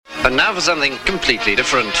And now for something completely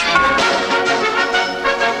different.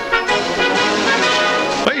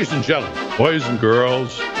 Ladies and gentlemen, boys and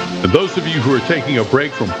girls, and those of you who are taking a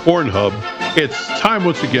break from Pornhub, it's time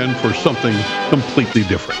once again for something completely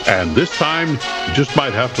different. And this time, you just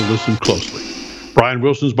might have to listen closely. Brian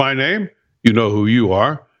Wilson's my name. You know who you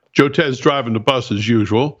are. Joe Ted's driving the bus as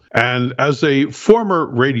usual. And as a former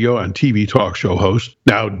radio and TV talk show host,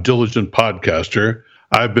 now diligent podcaster,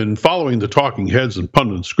 I've been following the talking heads and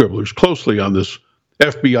pundit scribblers closely on this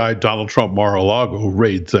FBI Donald Trump Mar-a-Lago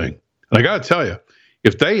raid thing. And I got to tell you,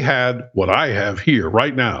 if they had what I have here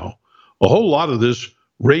right now, a whole lot of this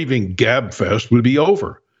raving gabfest would be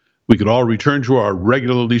over. We could all return to our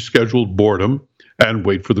regularly scheduled boredom and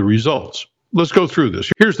wait for the results. Let's go through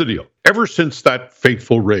this. Here's the deal. Ever since that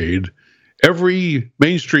fateful raid, every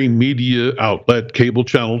mainstream media outlet, cable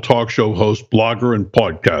channel, talk show host, blogger, and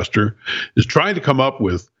podcaster is trying to come up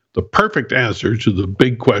with the perfect answer to the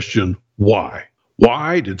big question, why?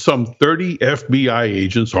 Why did some 30 FBI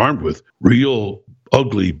agents armed with real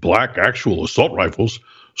ugly black actual assault rifles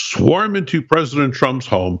swarm into President Trump's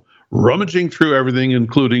home, rummaging through everything,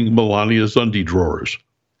 including Melania's undie drawers?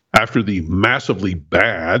 After the massively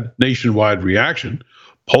bad nationwide reaction,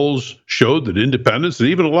 polls showed that independents and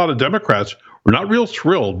even a lot of Democrats were not real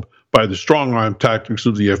thrilled by the strong-arm tactics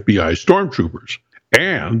of the FBI stormtroopers.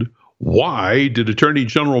 And why did Attorney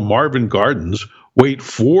General Marvin Gardens wait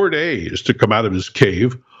 4 days to come out of his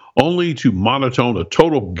cave, only to monotone a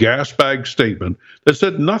total gasbag statement that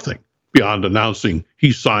said nothing beyond announcing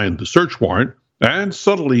he signed the search warrant and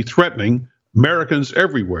subtly threatening Americans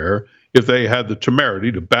everywhere if they had the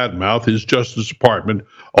temerity to badmouth his Justice Department,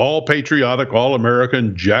 all patriotic,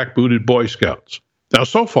 all-American, jackbooted Boy Scouts? Now,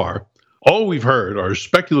 so far, all we've heard are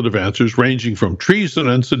speculative answers ranging from treason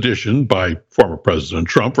and sedition by former President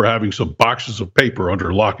Trump for having some boxes of paper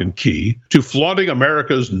under lock and key, to flaunting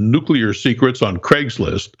America's nuclear secrets on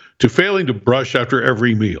Craigslist, to failing to brush after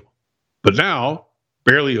every meal. But now,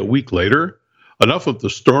 barely a week later, enough of the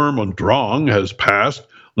Sturm und Drang has passed,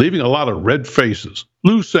 leaving a lot of red faces,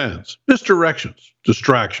 loose ends, misdirections,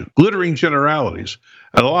 distraction, glittering generalities,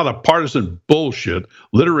 and a lot of partisan bullshit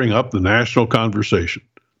littering up the national conversation.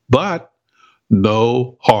 But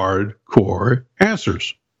no hardcore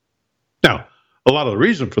answers. Now, a lot of the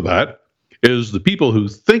reason for that is the people who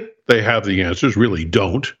think they have the answers really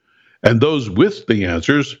don't, and those with the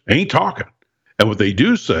answers ain't talking. And what they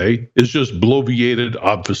do say is just bloviated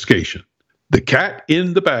obfuscation. The cat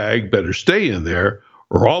in the bag better stay in there,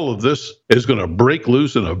 or all of this is going to break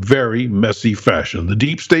loose in a very messy fashion. The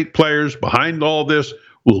deep state players behind all this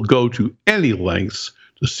will go to any lengths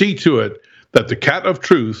to see to it that the cat of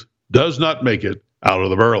truth does not make it out of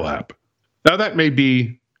the burlap. Now, that may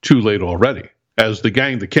be too late already, as the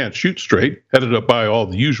gang that can't shoot straight, headed up by all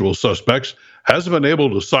the usual suspects, hasn't been able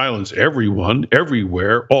to silence everyone,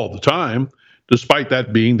 everywhere, all the time, despite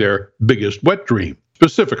that being their biggest wet dream.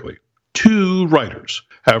 Specifically, 2 writers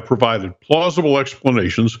have provided plausible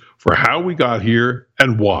explanations for how we got here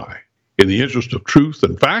and why. In the interest of truth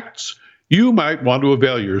and facts, you might want to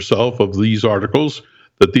avail yourself of these articles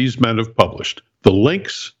that these men have published. The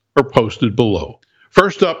links are posted below.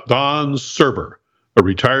 First up, Don Serber, a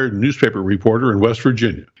retired newspaper reporter in West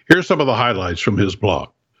Virginia. Here's some of the highlights from his blog.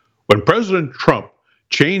 When President Trump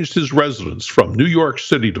changed his residence from New York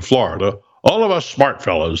City to Florida, all of us smart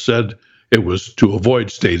fellows said it was to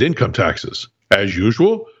avoid state income taxes. As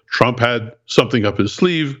usual, Trump had something up his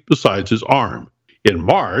sleeve besides his arm. In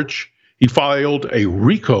March, he filed a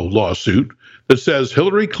RICO lawsuit that says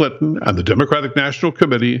Hillary Clinton and the Democratic National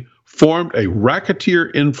Committee formed a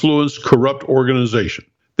racketeer-influenced corrupt organization.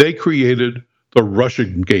 They created the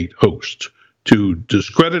Russiagate hoax to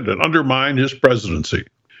discredit and undermine his presidency.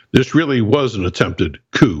 This really was an attempted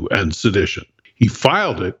coup and sedition. He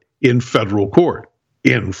filed it in federal court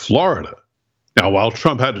in Florida. Now, while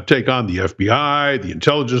Trump had to take on the FBI, the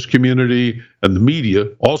intelligence community, and the media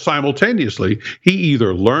all simultaneously, he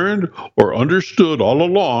either learned or understood all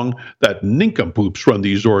along that nincompoops run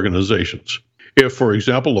these organizations. If, for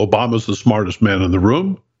example, Obama's the smartest man in the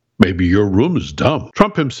room, maybe your room is dumb.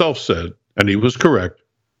 Trump himself said, and he was correct,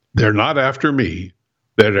 they're not after me,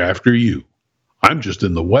 they're after you. I'm just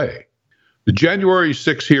in the way. The January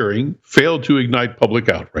 6 hearing failed to ignite public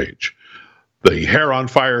outrage. The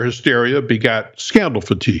hair-on-fire hysteria begat scandal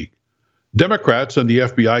fatigue. Democrats and the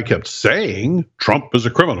FBI kept saying Trump is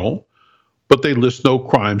a criminal, but they list no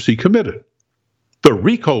crimes he committed. The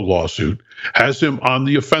RICO lawsuit has him on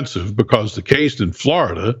the offensive because the case in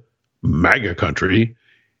Florida, MAGA country,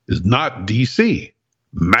 is not D.C.,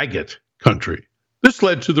 maggot country. This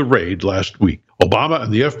led to the raid last week. Obama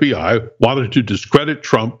and the FBI wanted to discredit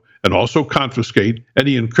Trump and also confiscate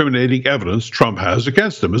any incriminating evidence Trump has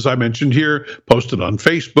against him. As I mentioned here, posted on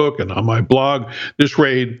Facebook and on my blog, this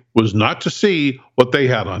raid was not to see what they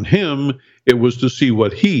had on him, it was to see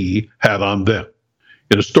what he had on them.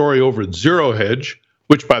 In a story over at Zero Hedge,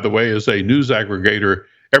 which, by the way, is a news aggregator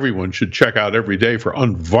everyone should check out every day for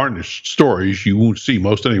unvarnished stories you won't see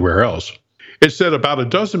most anywhere else, it said about a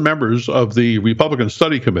dozen members of the Republican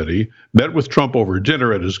Study Committee met with Trump over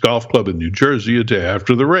dinner at his golf club in New Jersey a day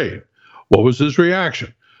after the raid. What was his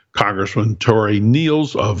reaction? Congressman Tory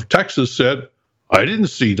Niels of Texas said, "I didn't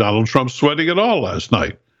see Donald Trump sweating at all last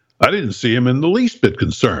night. I didn't see him in the least bit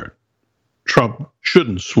concerned." Trump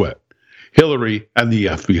shouldn't sweat. Hillary and the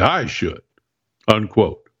FBI should,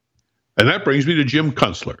 unquote. And that brings me to Jim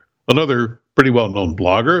Kunstler, another pretty well-known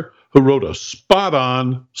blogger who wrote a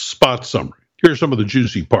spot-on spot summary. Here's some of the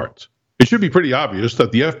juicy parts. It should be pretty obvious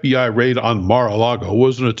that the FBI raid on Mar-a-Lago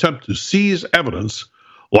was an attempt to seize evidence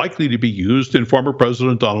likely to be used in former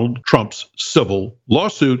President Donald Trump's civil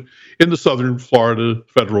lawsuit in the Southern Florida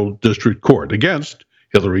Federal District Court against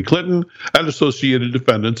Hillary Clinton and associated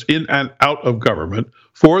defendants in and out of government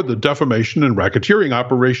for the defamation and racketeering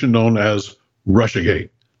operation known as Russiagate,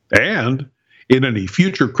 and in any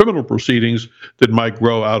future criminal proceedings that might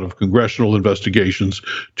grow out of congressional investigations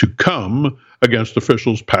to come against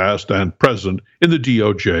officials past and present in the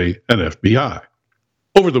DOJ and FBI.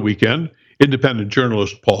 Over the weekend, independent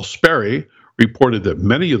journalist Paul Sperry reported that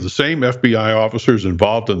many of the same FBI officers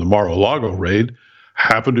involved in the Mar-a-Lago raid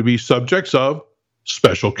happened to be subjects of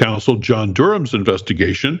Special Counsel John Durham's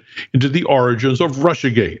investigation into the origins of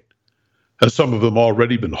Russiagate. Has some of them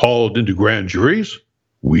already been hauled into grand juries?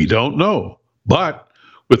 We don't know. But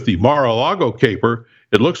with the Mar-a-Lago caper,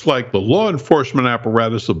 it looks like the law enforcement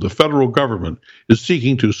apparatus of the federal government is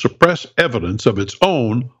seeking to suppress evidence of its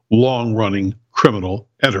own long-running criminal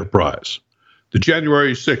enterprise. The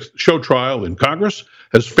January 6th show trial in Congress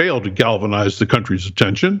has failed to galvanize the country's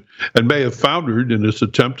attention and may have foundered in its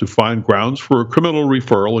attempt to find grounds for a criminal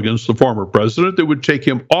referral against the former president that would take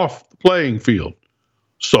him off the playing field.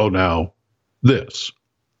 So now, this.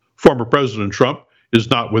 Former President Trump is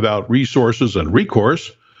not without resources and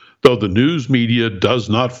recourse. Though the news media does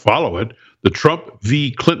not follow it, the Trump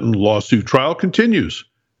v. Clinton lawsuit trial continues,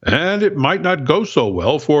 and it might not go so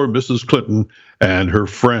well for Mrs. Clinton and her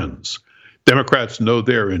friends. Democrats know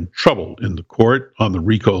they're in trouble in the court on the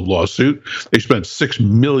RICO lawsuit. They spent $6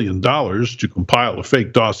 million to compile a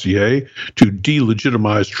fake dossier to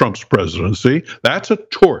delegitimize Trump's presidency. That's a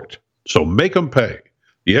tort, so make them pay.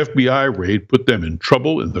 The FBI raid put them in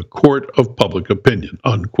trouble in the court of public opinion,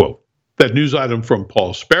 unquote. That news item from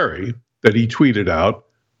Paul Sperry that he tweeted out,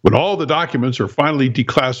 when all the documents are finally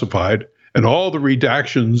declassified and all the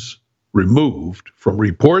redactions removed from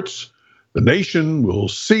reports, the nation will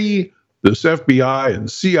see this FBI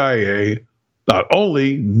and CIA not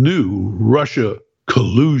only knew Russia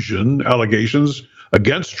collusion allegations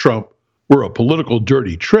against Trump were a political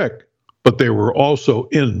dirty trick, but they were also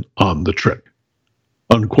in on the trick,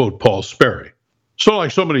 unquote Paul Sperry. So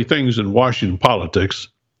like so many things in Washington politics,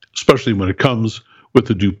 especially when it comes with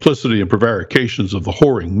the duplicity and prevarications of the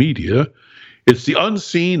whoring media, it's the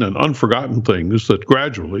unseen and unforgotten things that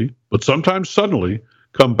gradually, but sometimes suddenly,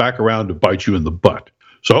 come back around to bite you in the butt.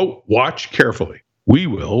 So watch carefully. We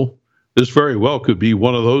will. This very well could be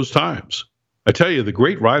one of those times. I tell you, the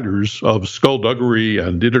great writers of skullduggery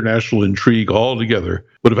and international intrigue all together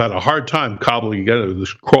would have had a hard time cobbling together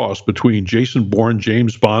this cross between Jason Bourne,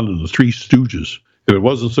 James Bond, and the Three Stooges. If it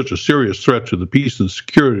wasn't such a serious threat to the peace and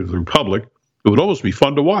security of the Republic, it would almost be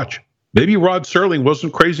fun to watch. Maybe Rod Serling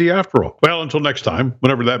wasn't crazy after all. Well, until next time,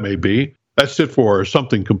 whenever that may be, that's it for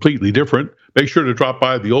something completely different. Make sure to drop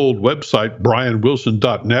by the old website,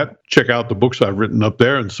 brianwilson.net. Check out the books I've written up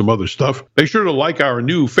there and some other stuff. Make sure to like our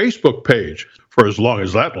new Facebook page for as long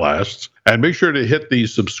as that lasts. And make sure to hit the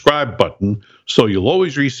subscribe button so you'll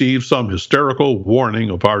always receive some hysterical warning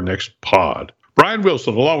of our next pod. Brian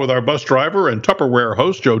Wilson, along with our bus driver and Tupperware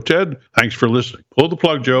host, Joe Ted, thanks for listening. Pull the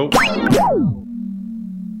plug, Joe.